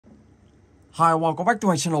Hi, welcome back to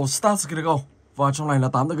my channel Start Go. Và trong này là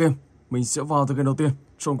 8 tựa game. Mình sẽ vào tựa game đầu tiên,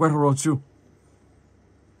 trộn quét Hero 2.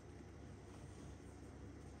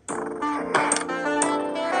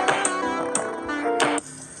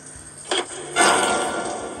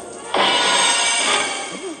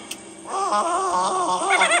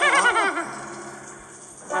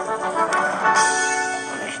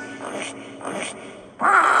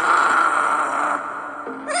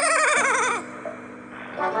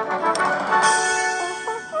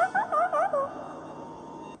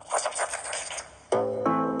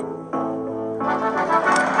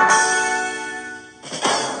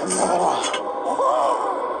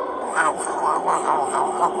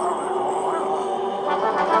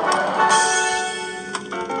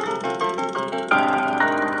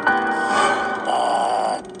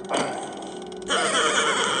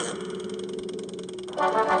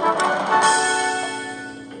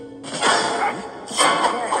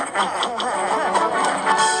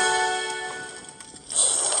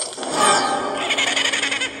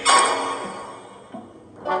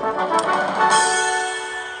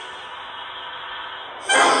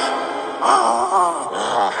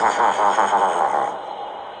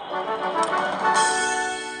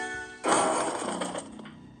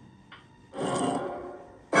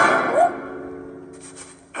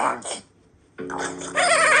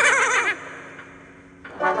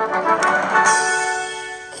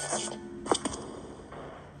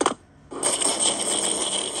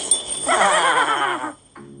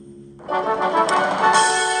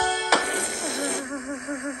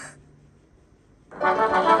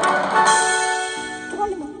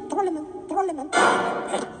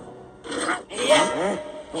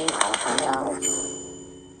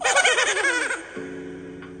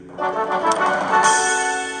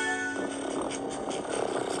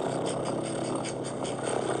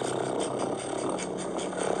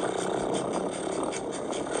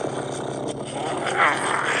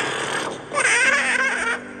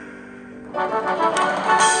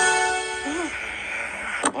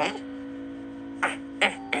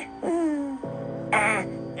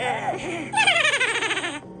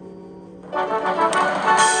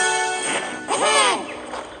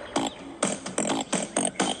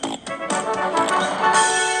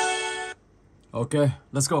 Okay,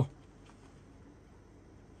 let's go.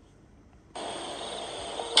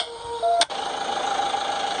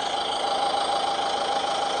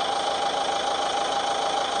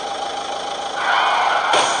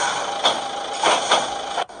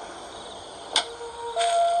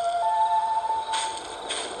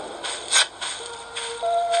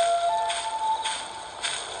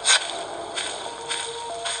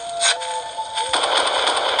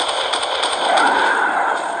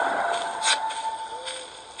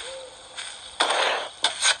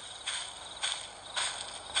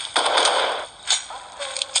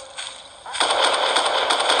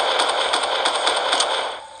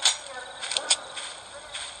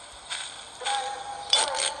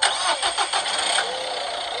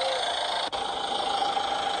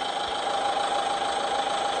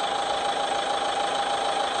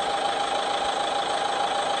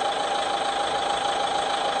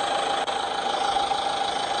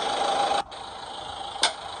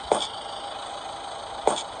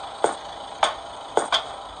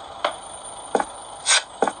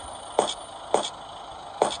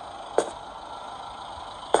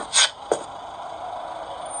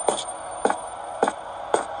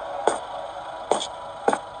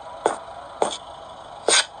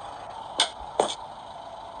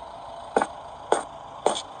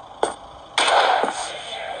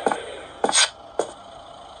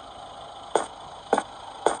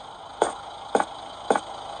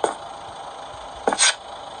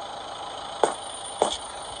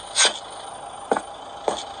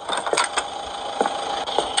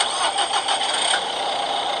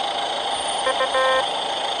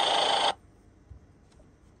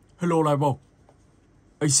 Hello, Live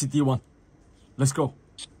ACT1. Let's go.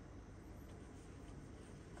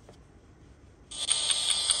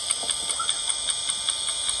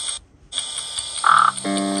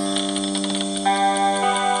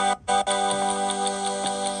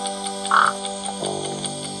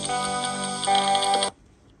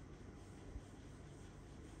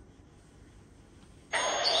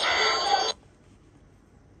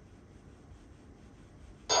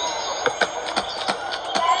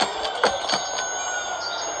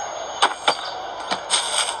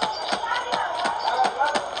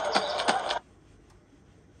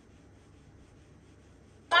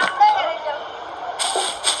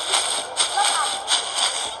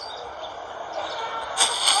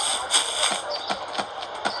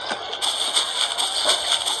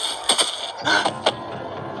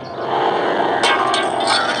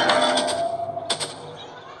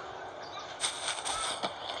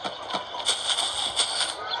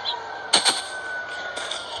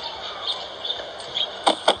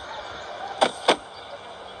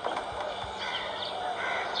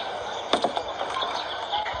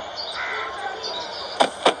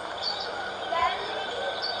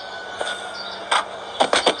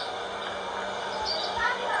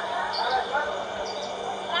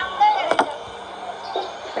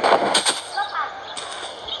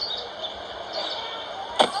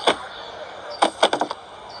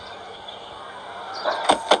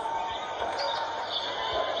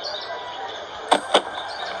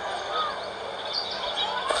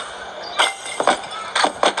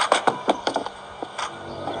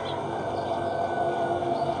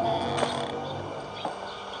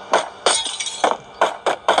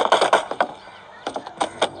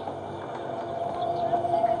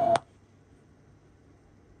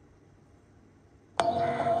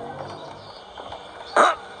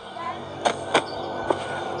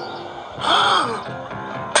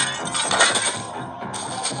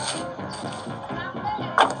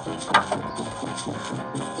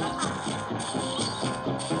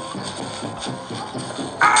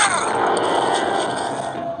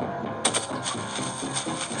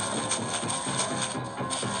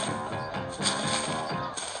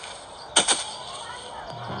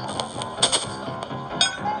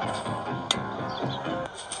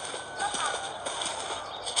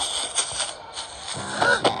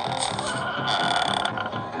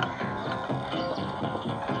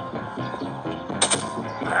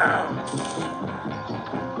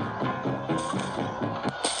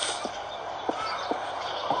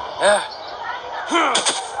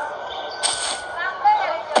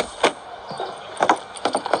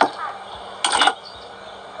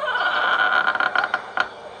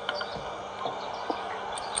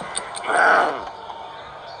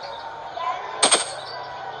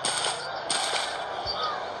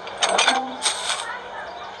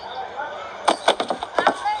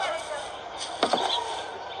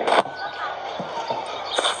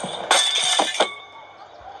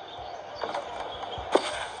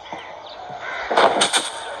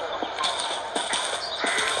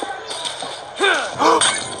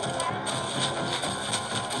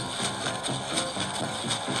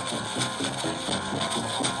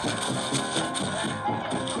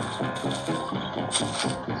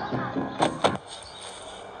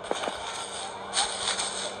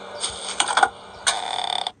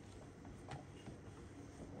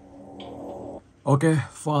 Ok,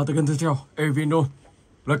 và từ kênh tiếp theo, Evino.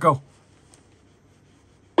 Let's go.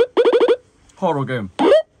 Horror game.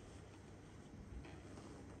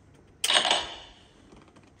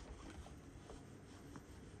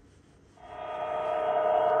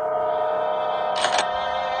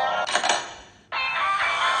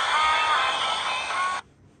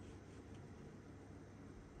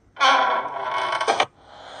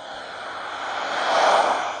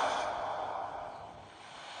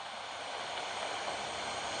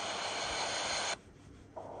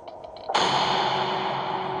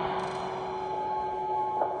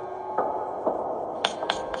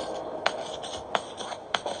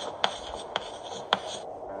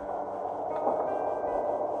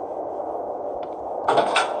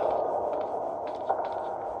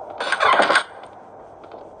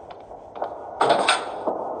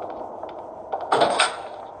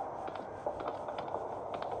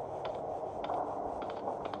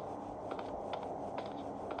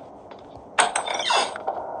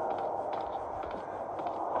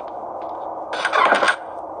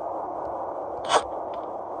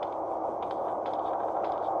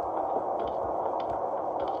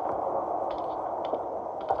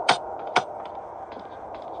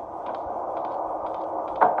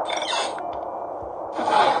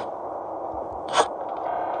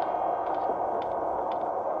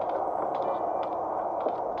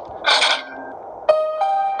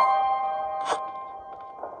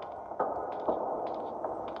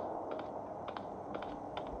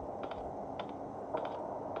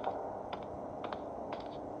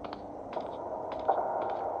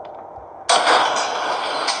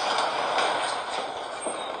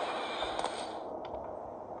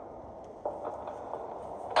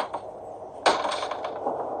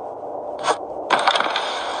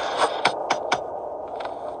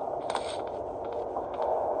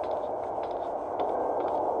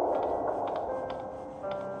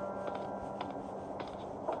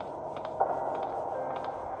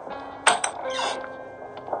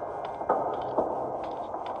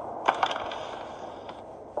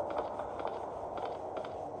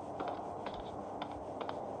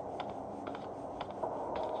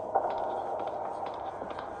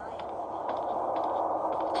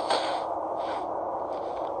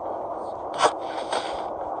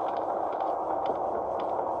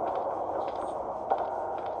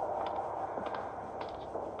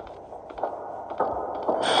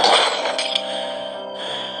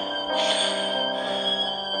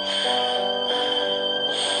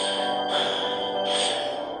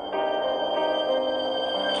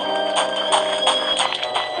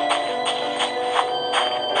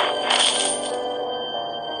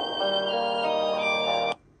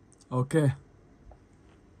 Ok.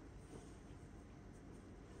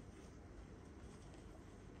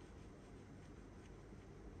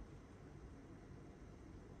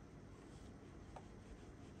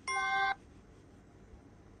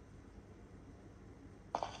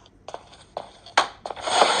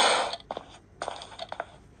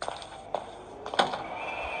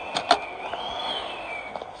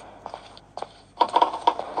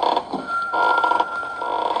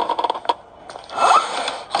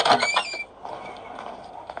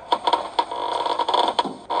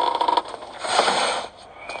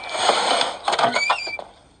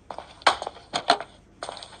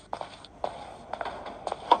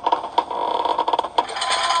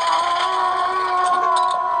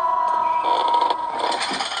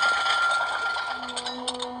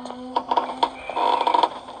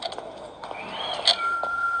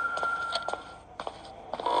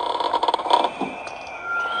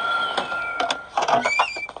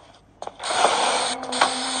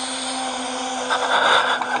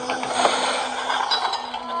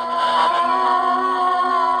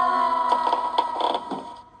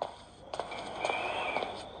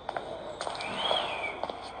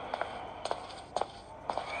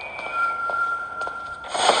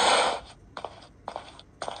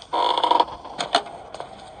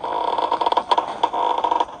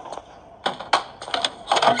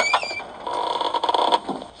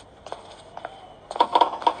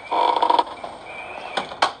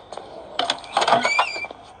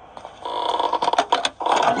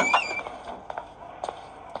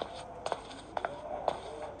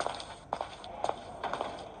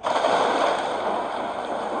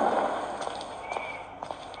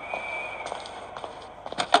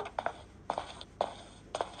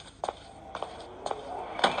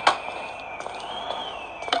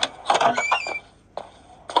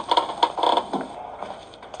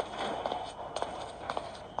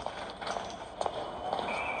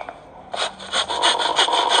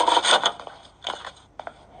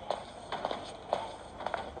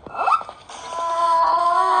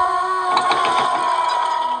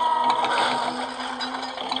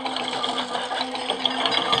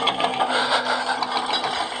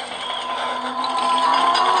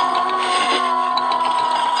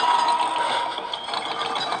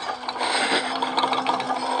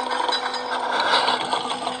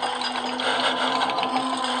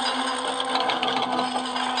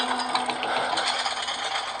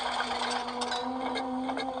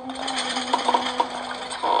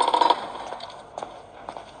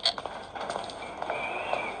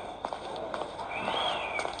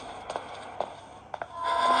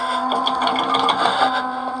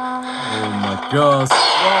 Gosh,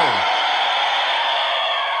 wow.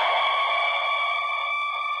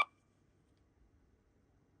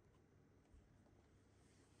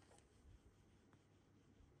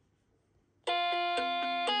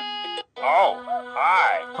 Oh,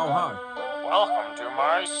 hi. Oh, hi. Welcome to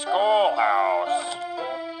my schoolhouse.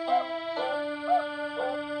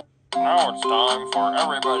 Now it's time for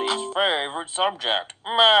everybody's favorite subject,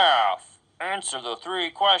 math. Answer the 3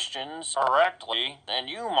 questions correctly, and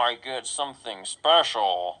you might get something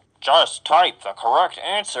special. Just type the correct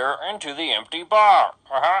answer into the empty box.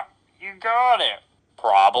 You got it.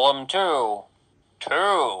 Problem 2.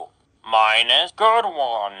 2 minus good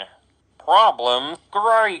one. Problem,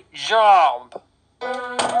 great job.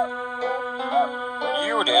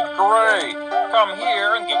 You did great. Come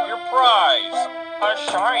here and get your prize. A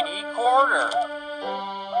shiny quarter.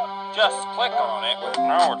 Just click on it.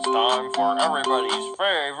 Now it's time for everybody's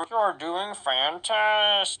favorite. You're doing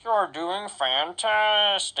fantastic. You're doing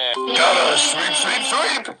fantastic. Gotta sweep, sweep,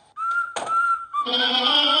 sweep!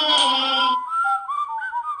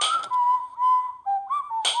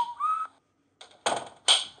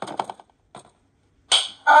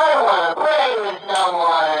 I wanna play with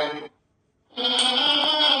someone.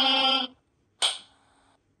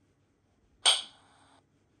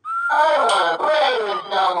 I wanna play with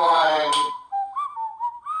someone.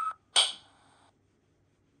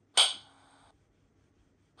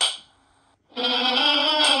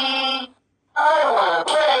 I wanna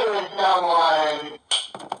play with someone.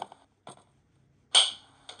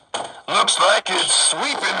 Looks like it's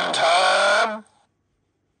sweeping time.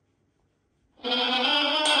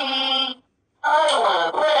 I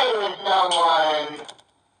wanna play with someone.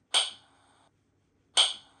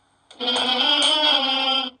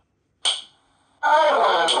 I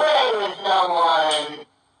wanna play with someone.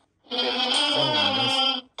 Oh my gosh.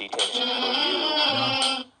 Detention for you. Dạ.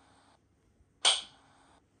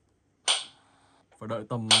 Phải đợi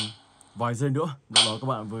tầm vài giây nữa, lúc đó các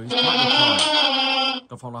bạn với thoát được khỏi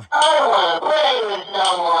tập phòng này. I wanna play with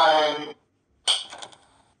someone.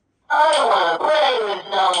 I wanna play with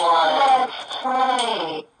someone. Let's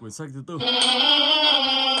play. Quyển sách thứ 4.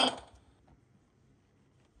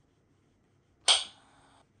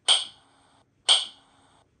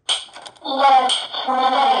 Let's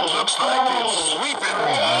play. Looks like it's sweeping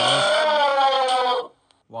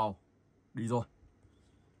Wow, đi rồi.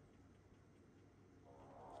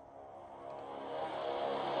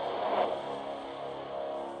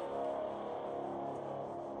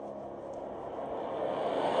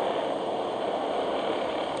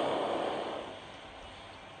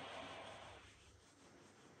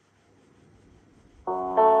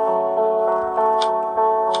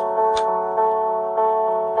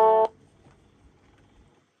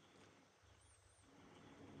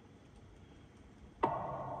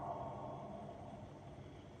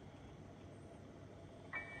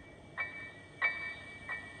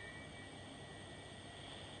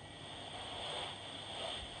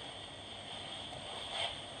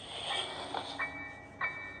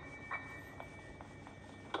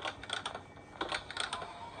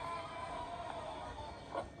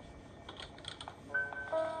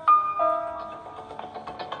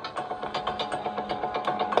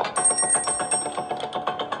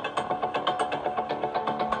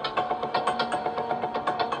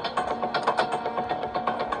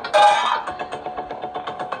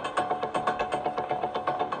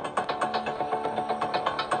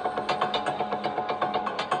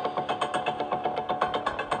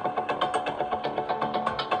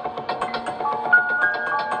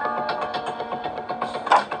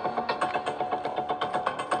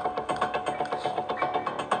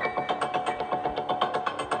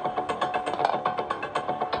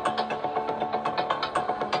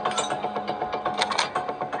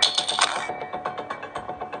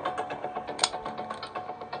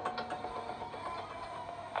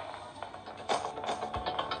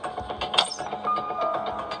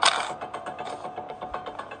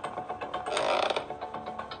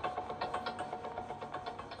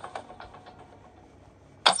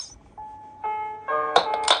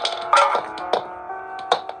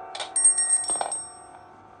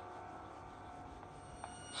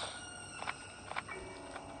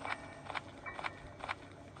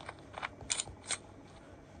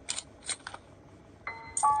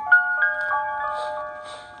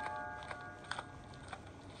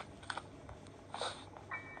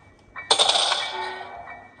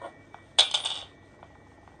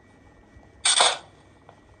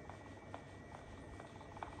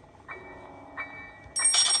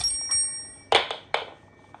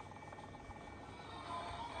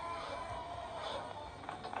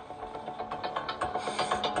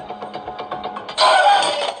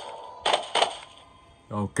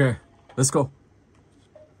 Ok, let's go.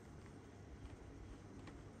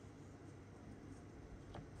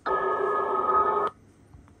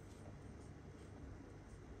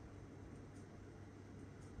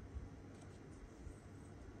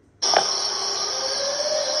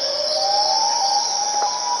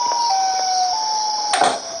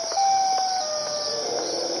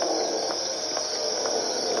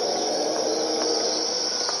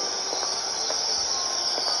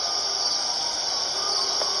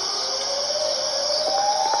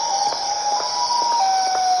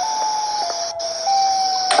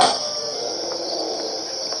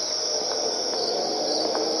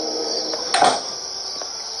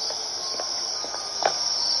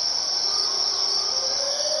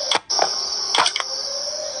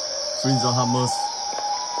 Bring the hammers.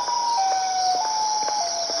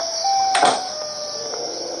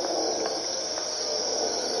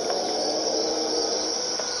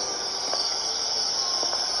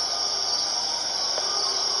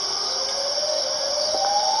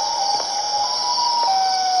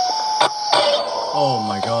 Oh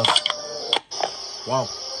my god. Wow.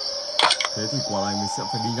 Thế thì quả này mình sẽ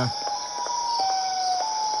phải đi ngay.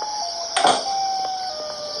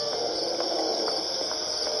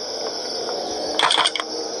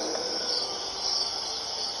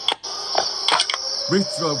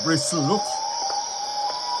 Bridge look.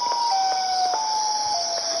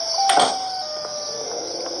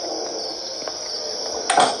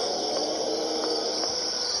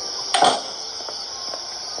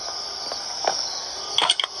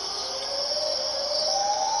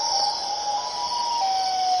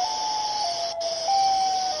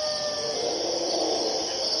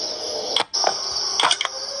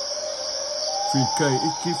 Find key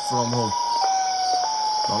exit from home.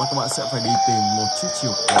 Đó là các bạn sẽ phải đi tìm một chiếc chìa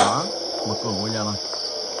khóa mở cửa ngôi nhà này.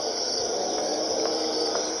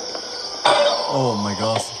 Oh my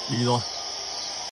god, đi rồi.